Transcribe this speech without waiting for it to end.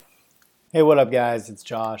Hey, what up, guys? It's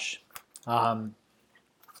Josh. We're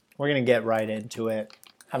going to get right into it.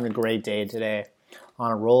 Having a great day today.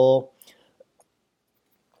 On a roll.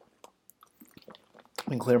 Let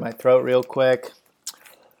me clear my throat real quick.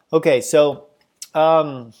 Okay, so we're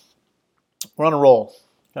on a roll.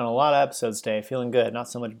 Done a lot of episodes today. Feeling good. Not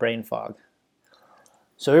so much brain fog.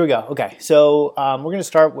 So here we go. Okay, so we're going to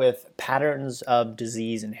start with patterns of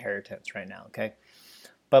disease inheritance right now, okay?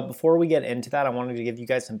 But before we get into that, I wanted to give you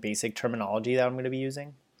guys some basic terminology that I'm going to be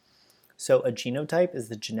using. So a genotype is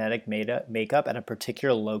the genetic makeup at a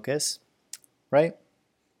particular locus, right?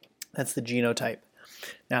 That's the genotype.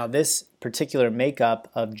 Now this particular makeup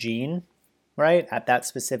of gene, right, at that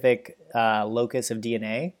specific locus of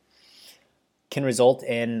DNA can result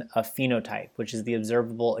in a phenotype, which is the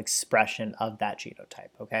observable expression of that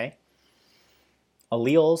genotype, okay?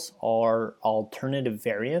 Alleles are alternative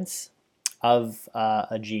variants of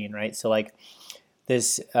a gene, right? So like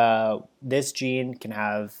this gene can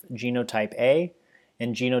have genotype A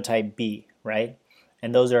and genotype B, right?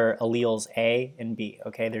 And those are alleles A and B,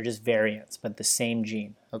 okay? They're just variants, but the same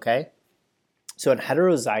gene, okay? So a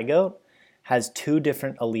heterozygote has two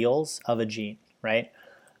different alleles of a gene, right?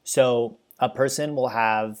 So a person will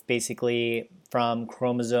have basically from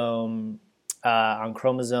chromosome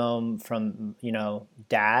from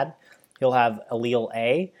dad, he'll have allele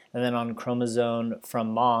A, and then on chromosome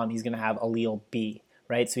from mom, he's going to have allele B,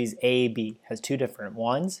 right? So he's AB, has two different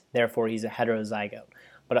ones, therefore he's a heterozygote.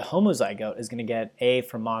 But a homozygote is going to get A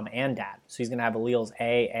from mom and dad, so he's going to have alleles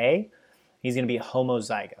A, he's going to be a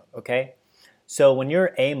homozygote, okay? So when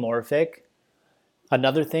you're amorphic,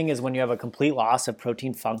 another thing is when you have a complete loss of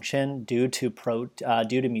protein function due to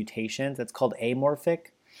mutations, that's called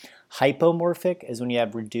amorphic. Hypomorphic is when you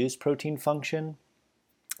have reduced protein function,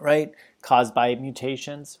 right, caused by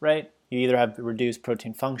mutations, right? You either have reduced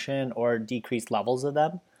protein function or decreased levels of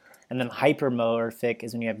them. And then hypermorphic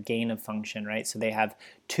is when you have gain of function, right? So they have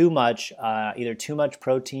too much, either too much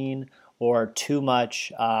protein or too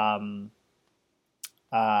much function.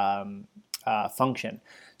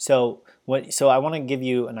 So I want to give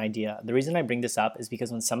you an idea. The reason I bring this up is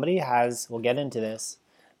because when somebody has, we'll get into this,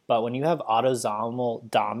 but when you have autosomal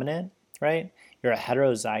dominant, right, you're a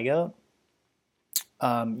heterozygote,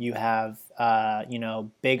 you have,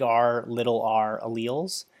 big R, little r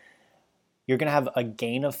alleles, you're going to have a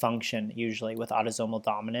gain of function usually with autosomal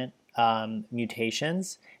dominant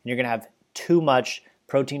mutations, and you're going to have too much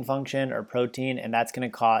protein function or protein, and that's going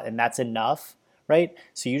to cause, and that's enough, right?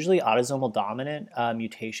 So usually autosomal dominant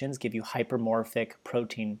mutations give you hypermorphic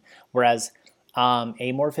protein, whereas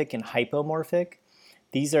amorphic and hypomorphic,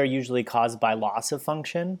 these are usually caused by loss of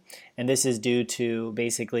function, and this is due to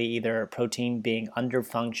basically either protein being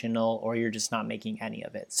underfunctional or you're just not making any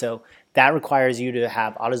of it. So that requires you to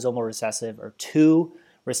have autosomal recessive or two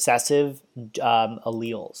recessive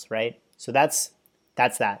alleles, right? So that's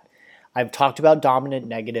that. I've talked about dominant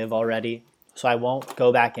negative already, so I won't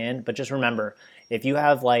go back in, but just remember, if you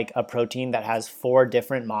have like a protein that has 4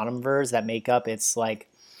 different monomers that make up its like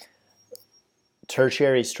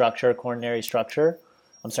tertiary structure, quaternary structure,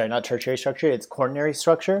 I'm sorry, not tertiary structure, it's quaternary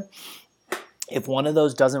structure. If one of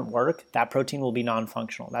those doesn't work, that protein will be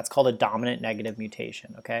non-functional. That's called a dominant negative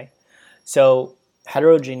mutation, okay? So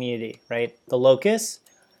heterogeneity, right? The locus,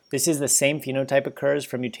 this is the same phenotype occurs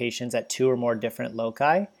for mutations at 2 or more different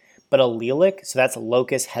loci, but allelic, so that's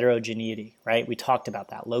locus heterogeneity, right? We talked about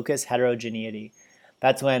that, locus heterogeneity.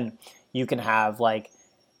 That's when you can have like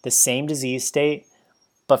the same disease state,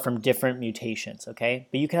 but from different mutations, okay?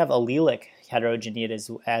 But you can have allelic heterogeneity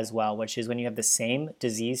as well, which is when you have the same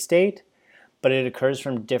disease state, but it occurs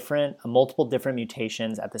from multiple different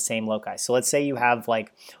mutations at the same loci. So let's say you have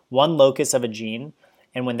like one locus of a gene,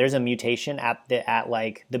 and when there's a mutation at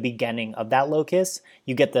like the beginning of that locus,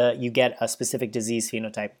 you get a specific disease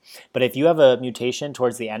phenotype. But if you have a mutation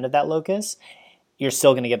towards the end of that locus, you're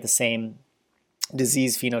still going to get the same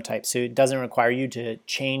disease phenotype. So it doesn't require you to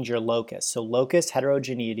change your locus. So locus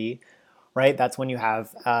heterogeneity, right? That's when you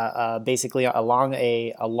have basically along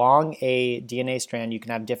a DNA strand, you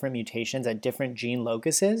can have different mutations at different gene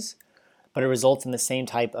locuses, but it results in the same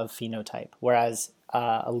type of phenotype. Whereas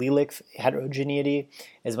allelic heterogeneity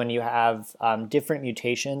is when you have different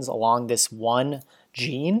mutations along this one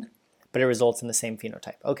gene, but it results in the same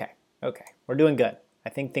phenotype. Okay, we're doing good. I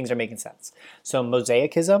think things are making sense. So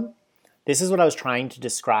mosaicism, this is what I was trying to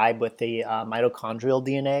describe with the mitochondrial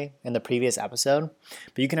DNA in the previous episode.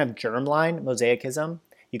 But you can have germline mosaicism.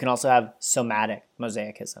 You can also have somatic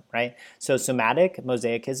mosaicism, right? So somatic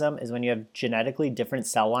mosaicism is when you have genetically different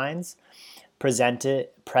cell lines present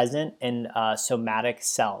in somatic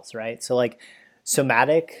cells, right? So like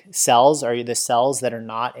Somatic cells are the cells that are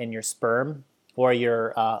not in your sperm or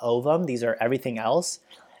your ovum. These are everything else.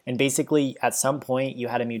 And basically, at some point, you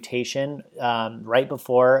had a mutation right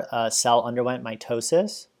before a cell underwent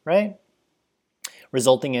mitosis, right?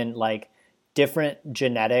 Resulting in like different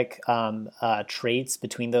genetic traits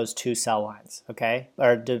between those two cell lines, okay?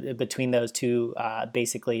 Or between those two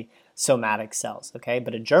basically somatic cells, okay?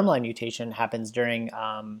 But a germline mutation happens during,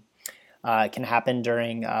 can happen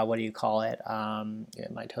during, what do you call it?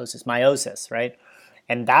 Meiosis, right?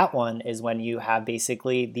 And that one is when you have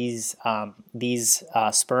basically these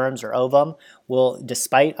sperms or ovum will,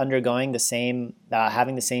 despite undergoing the same,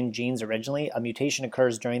 having the same genes originally, a mutation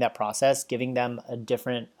occurs during that process, giving them a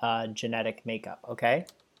different genetic makeup, okay?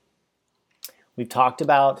 We've talked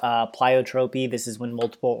about pleiotropy. This is when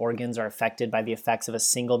multiple organs are affected by the effects of a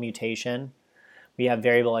single mutation.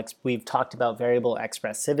 We've talked about variable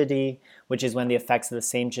expressivity, which is when the effects of the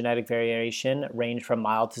same genetic variation range from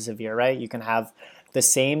mild to severe, right? You can have the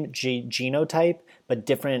same genotype, but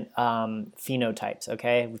different phenotypes,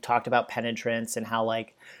 okay? We've talked about penetrance and how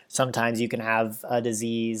like sometimes you can have a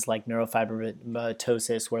disease like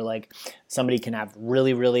neurofibromatosis where like somebody can have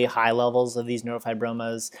really, really high levels of these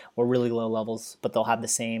neurofibromas or really low levels, but they'll have the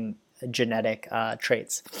same genetic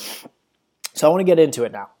traits. So I want to get into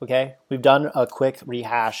it now, okay? We've done a quick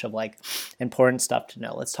rehash of like important stuff to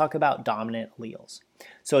know. Let's talk about dominant alleles.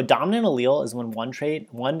 So a dominant allele is when one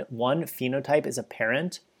phenotype is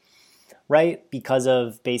apparent, right? Because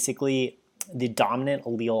of basically the dominant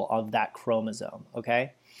allele of that chromosome,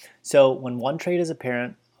 okay? So when one trait is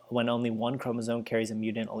apparent, when only one chromosome carries a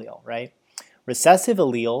mutant allele, right? Recessive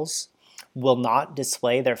alleles will not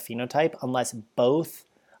display their phenotype unless both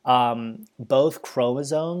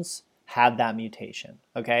chromosomes have that mutation,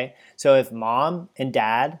 okay? So if mom and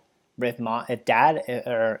dad,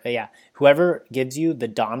 whoever gives you the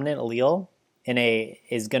dominant allele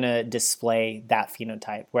is going to display that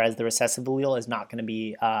phenotype, whereas the recessive allele is not going to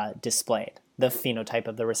be displayed. The phenotype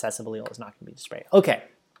of the recessive allele is not going to be displayed. Okay,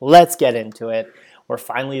 let's get into it. We're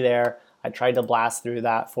finally there. I tried to blast through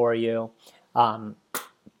that for you. We're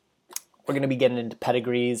going to be getting into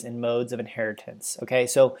pedigrees and modes of inheritance, okay?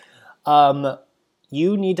 So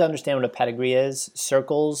you need to understand what a pedigree is.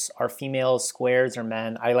 Circles are females, squares are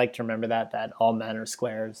men. I like to remember that all men are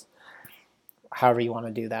squares, however you want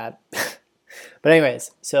to do that. But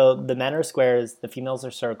anyways, so the men are squares, the females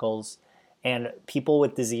are circles, and people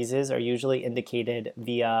with diseases are usually indicated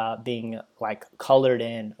via being like colored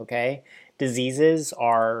in, okay? Diseases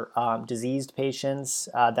are diseased patients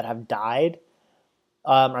that have died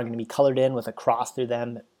are going to be colored in with a cross through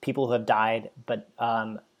them. People who have died but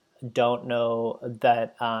don't know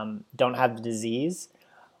that don't have the disease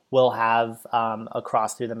will have a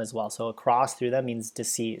cross through them as well. So a cross through them means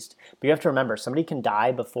deceased. But you have to remember, somebody can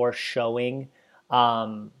die before showing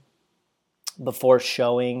a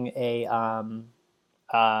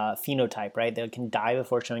phenotype, right? They can die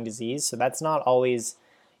before showing disease. So that's not always,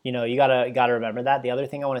 you gotta remember that. The other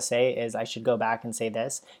thing I want to say is I should go back and say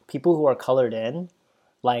this: people who are colored in,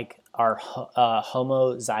 like, are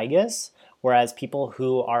homozygous, whereas people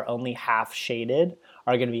who are only half shaded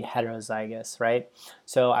are going to be heterozygous, right?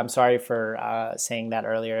 So I'm sorry for saying that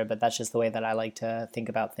earlier, but that's just the way that I like to think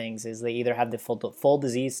about things, is they either have the full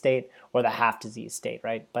disease state or the half disease state,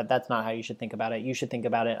 right? But that's not how you should think about it. You should think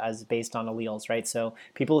about it as based on alleles, right? So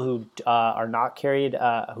people who are not carried,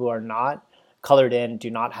 who are not colored in,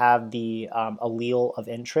 do not have the allele of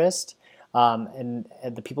interest. And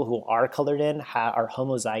the people who are colored in are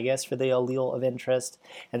homozygous for the allele of interest,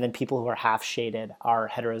 and then people who are half shaded are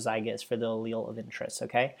heterozygous for the allele of interest,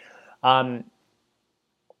 okay?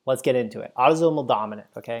 Let's get into it. Autosomal dominant,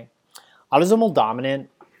 okay? Autosomal dominant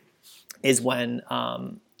is when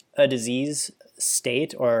a disease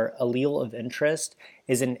state or allele of interest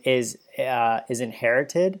is inherited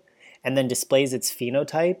and then displays its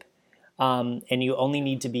phenotype. And you only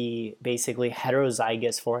need to be basically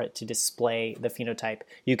heterozygous for it to display the phenotype.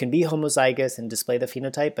 You can be homozygous and display the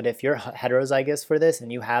phenotype, but if you're heterozygous for this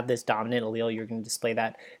and you have this dominant allele, you're going to display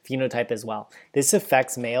that phenotype as well. This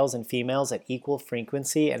affects males and females at equal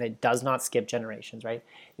frequency, and it does not skip generations, right?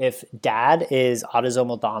 If dad is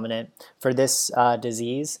autosomal dominant for this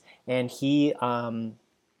disease, and he,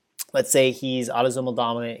 let's say he's autosomal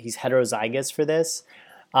dominant, he's heterozygous for this,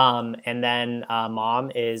 and then mom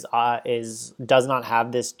does not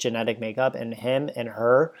have this genetic makeup, and him and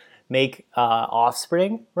her make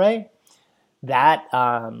offspring, right? That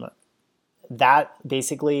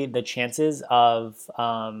basically the chances of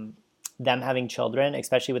them having children,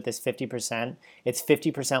 especially with this 50%, it's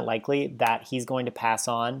 50% likely that he's going to pass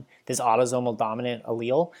on this autosomal dominant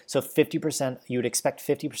allele. So 50%, you would expect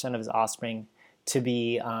 50% of his offspring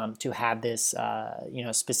to have this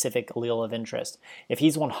specific allele of interest. If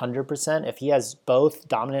he's 100%, if he has both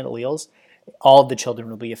dominant alleles, all of the children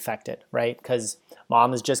will be affected, right? Because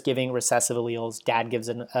mom is just giving recessive alleles, dad gives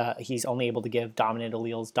he's only able to give dominant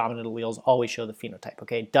alleles. Dominant alleles always show the phenotype.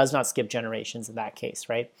 Okay, it does not skip generations in that case,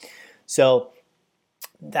 right? So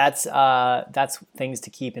that's things to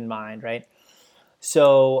keep in mind, right?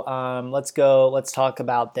 So let's talk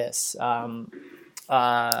about this. Some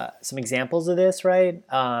examples of this, right?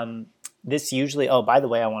 This usually, oh, by the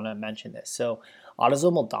way, I want to mention this. So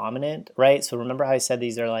autosomal dominant, right? So remember how I said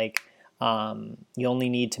these are like, you only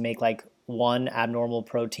need to make like one abnormal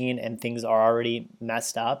protein and things are already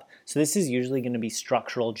messed up. So this is usually going to be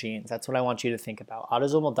structural genes. That's what I want you to think about.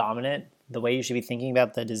 Autosomal dominant, the way you should be thinking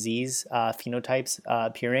about the disease phenotypes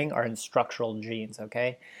appearing are in structural genes,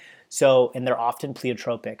 okay? So, and they're often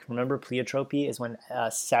pleiotropic. Remember, pleiotropy is when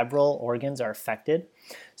several organs are affected.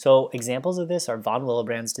 So examples of this are von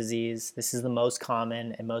Willebrand's disease. This is the most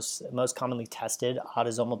common and most commonly tested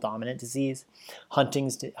autosomal dominant disease.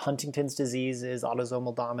 Huntington's disease is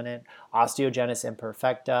autosomal dominant. Osteogenesis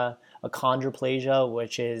imperfecta, achondroplasia,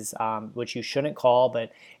 which you shouldn't call,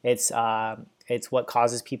 but it's what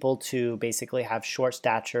causes people to basically have short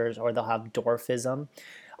statures, or they'll have dwarfism.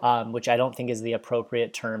 Which I don't think is the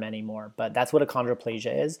appropriate term anymore, but that's what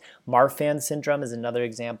achondroplasia is. Marfan syndrome is another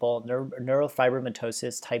example.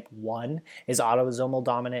 Neurofibromatosis type 1 is autosomal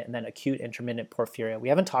dominant, and then acute intermittent porphyria. We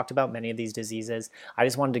haven't talked about many of these diseases. I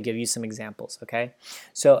just wanted to give you some examples, okay?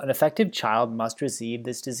 So an affected child must receive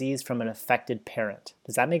this disease from an affected parent.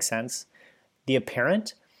 Does that make sense? The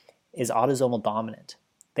parent is autosomal dominant.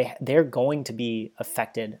 They're going to be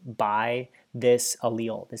affected by this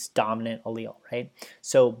allele, this dominant allele, right?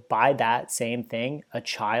 So by that same thing, a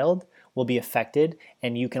child will be affected,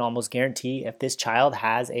 and you can almost guarantee if this child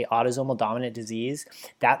has a autosomal dominant disease,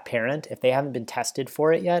 that parent, if they haven't been tested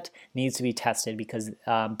for it yet, needs to be tested, because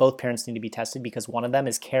both parents need to be tested, because one of them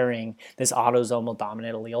is carrying this autosomal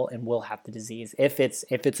dominant allele and will have the disease if it's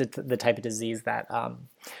the type of disease that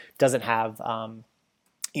doesn't have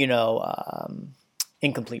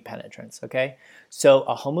incomplete penetrance, okay? So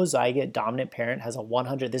a homozygote dominant parent has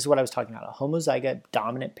this is what I was talking about. A homozygote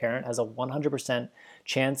dominant parent has a 100%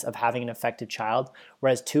 chance of having an affected child,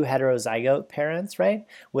 whereas two heterozygote parents, right,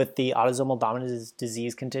 with the autosomal dominant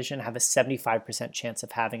disease condition have a 75% chance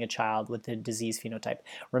of having a child with the disease phenotype.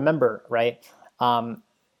 Remember, right,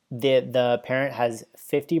 the parent has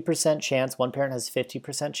 50% chance, one parent has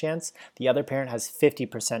 50% chance, the other parent has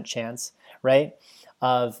 50% chance, right,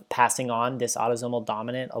 of passing on this autosomal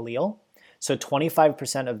dominant allele. So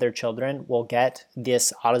 25% of their children will get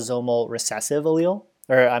this autosomal recessive allele,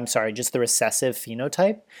 or I'm sorry, just the recessive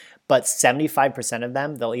phenotype, but 75% of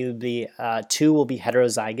them, they'll either be, two will be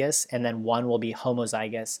heterozygous, and then one will be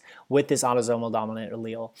homozygous with this autosomal dominant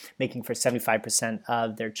allele, making for 75%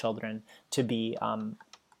 of their children to be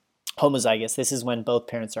homozygous. This is when both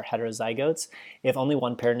parents are heterozygotes. If only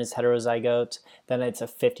one parent is heterozygote, then it's a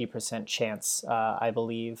 50% chance, I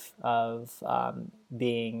believe, of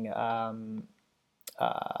being, what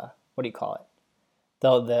do you call it?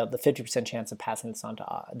 The 50% chance of passing this on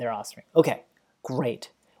to their offspring. Okay, great.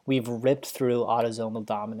 We've ripped through autosomal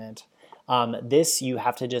dominant. This you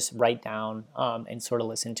have to just write down and sort of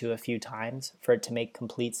listen to a few times for it to make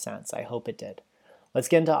complete sense. I hope it did. Let's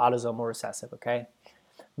get into autosomal recessive, okay?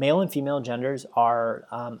 Male and female genders are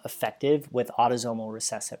effective with autosomal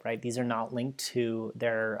recessive, right? These are not linked to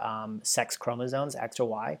their sex chromosomes, X or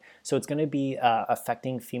Y. So it's going to be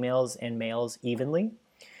affecting females and males evenly.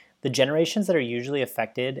 The generations that are usually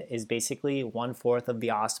affected is basically 1/4 of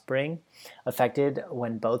the offspring affected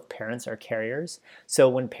when both parents are carriers. So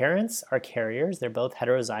when parents are carriers, they're both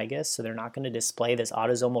heterozygous, so they're not going to display this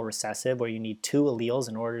autosomal recessive where you need two alleles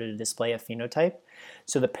in order to display a phenotype.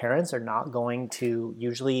 So the parents are not going to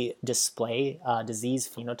usually display disease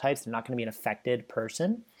phenotypes. They're not going to be an affected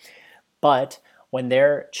person. But when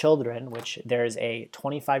they're children, which there's a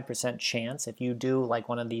 25% chance, if you do like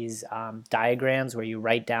one of these diagrams where you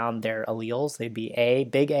write down their alleles, they'd be A,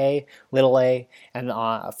 big A, little a, and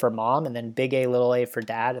for mom, and then big A, little a for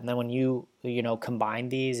dad. And then when you combine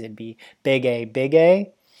these, it'd be big A, big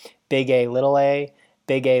A, big A, little a,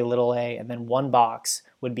 big A, little a, and then one box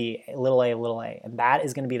would be little a, little a. And that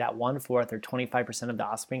is going to be that 1/4 or 25% of the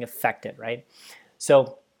offspring affected, right?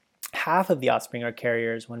 So half of the offspring are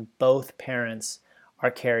carriers when both parents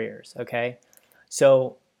are carriers, okay?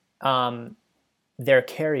 So they're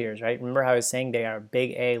carriers, right? Remember how I was saying they are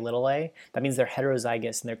big A, little a? That means they're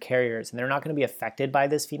heterozygous and they're carriers, and they're not going to be affected by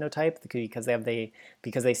this phenotype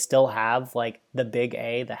because they still have like the big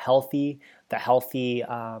A, the healthy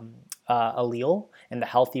allele and the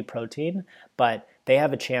healthy protein, but they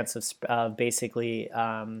have a chance of basically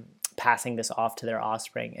passing this off to their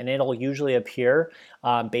offspring, and it'll usually appear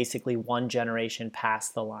basically one generation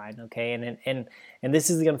past the line. Okay, and this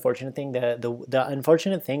is the unfortunate thing. The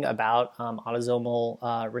unfortunate thing about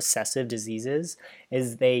autosomal recessive diseases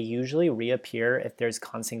is they usually reappear if there's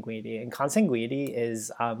consanguinity, and consanguinity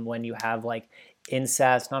is when you have like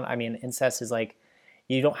incest. Incest is like,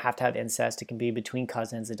 you don't have to have incest. It can be between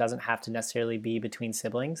cousins. It doesn't have to necessarily be between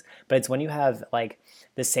siblings, but it's when you have like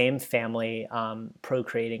the same family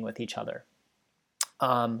procreating with each other.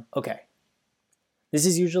 Okay. This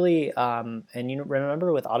is usually, and you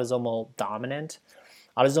remember with autosomal dominant,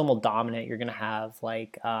 you're going to have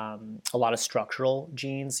like a lot of structural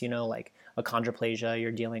genes, like achondroplasia, you're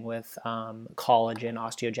dealing with collagen,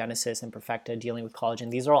 osteogenesis imperfecta, dealing with collagen.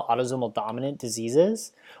 These are all autosomal dominant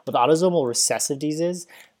diseases. With autosomal recessive diseases,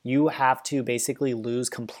 you have to basically lose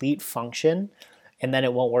complete function, and then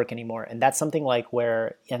it won't work anymore. And that's something like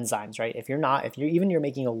where enzymes, right? If you're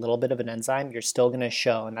making a little bit of an enzyme, you're still going to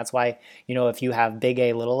show. And that's why, if you have big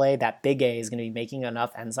A, little a, that big A is going to be making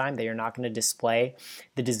enough enzyme that you're not going to display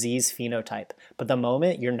the disease phenotype. But the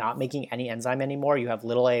moment you're not making any enzyme anymore, you have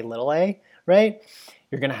little a, right?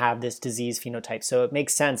 You're going to have this disease phenotype. So it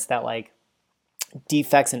makes sense that like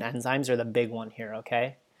defects in enzymes are the big one here,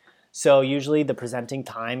 okay? So usually the presenting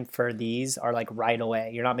time for these are like right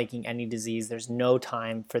away. You're not making any disease. There's no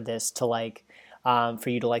time for this to like, for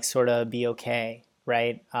you to like sort of be okay,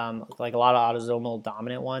 right? Like a lot of autosomal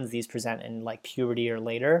dominant ones, these present in like puberty or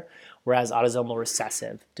later, whereas autosomal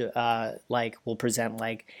recessive like will present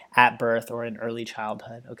like at birth or in early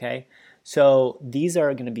childhood, okay? So these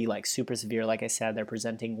are going to be like super severe. Like I said, they're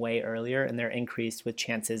presenting way earlier, and they're increased with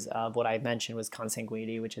chances of what I mentioned was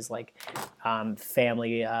consanguinity, which is like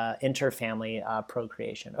interfamily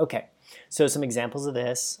procreation. Okay, so some examples of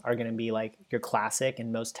this are going to be like your classic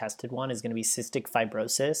and most tested one is going to be cystic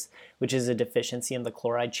fibrosis, which is a deficiency in the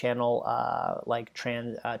chloride channel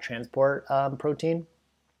transport protein.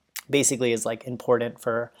 Basically is like important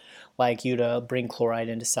for like you to bring chloride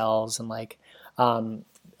into cells and like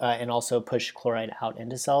and also push chloride out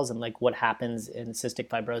into cells. And like what happens in cystic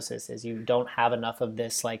fibrosis is you don't have enough of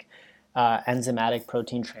this like enzymatic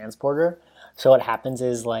protein transporter. So what happens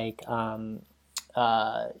is like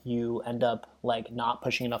you end up like not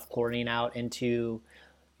pushing enough chlorine out into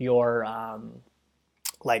your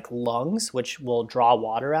like lungs, which will draw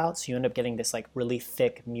water out. So you end up getting this like really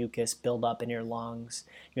thick mucus buildup in your lungs.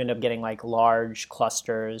 You end up getting like large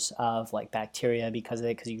clusters of like bacteria because of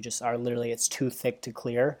it, because you just are literally, it's too thick to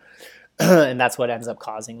clear. And that's what ends up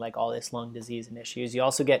causing like all this lung disease and issues. You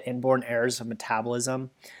also get inborn errors of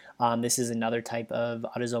metabolism. This is another type of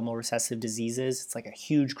autosomal recessive diseases. It's like a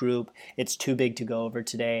huge group. It's too big to go over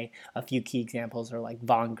today. A few key examples are like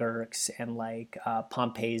von Gerk's and like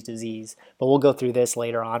Pompei's disease. But we'll go through this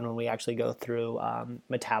later on when we actually go through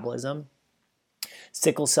metabolism.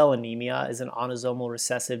 Sickle cell anemia is an autosomal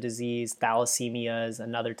recessive disease. Thalassemia is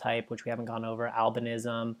another type, which we haven't gone over.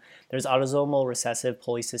 Albinism. There's autosomal recessive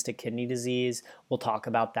polycystic kidney disease. We'll talk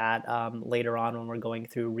about that later on when we're going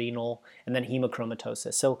through renal, and then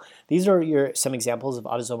hemochromatosis. So these are some examples of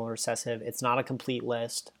autosomal recessive. It's not a complete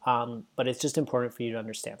list, but it's just important for you to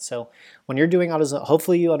understand. So when you're doing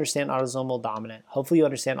hopefully you understand autosomal dominant. Hopefully you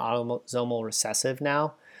understand autosomal recessive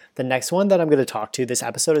now. The next one that I'm going to talk to, this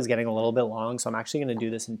episode is getting a little bit long, so I'm actually going to do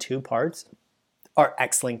this in 2 parts, are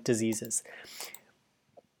X-linked diseases.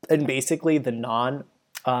 And basically the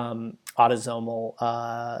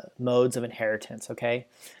non-autosomal modes of inheritance, okay?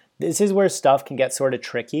 This is where stuff can get sort of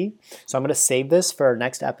tricky. So I'm going to save this for our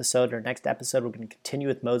next episode. Our next episode, we're going to continue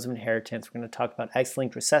with modes of inheritance. We're going to talk about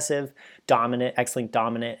X-linked recessive, dominant, X-linked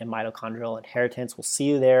dominant, and mitochondrial inheritance. We'll see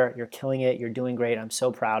you there. You're killing it. You're doing great. I'm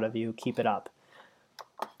so proud of you. Keep it up.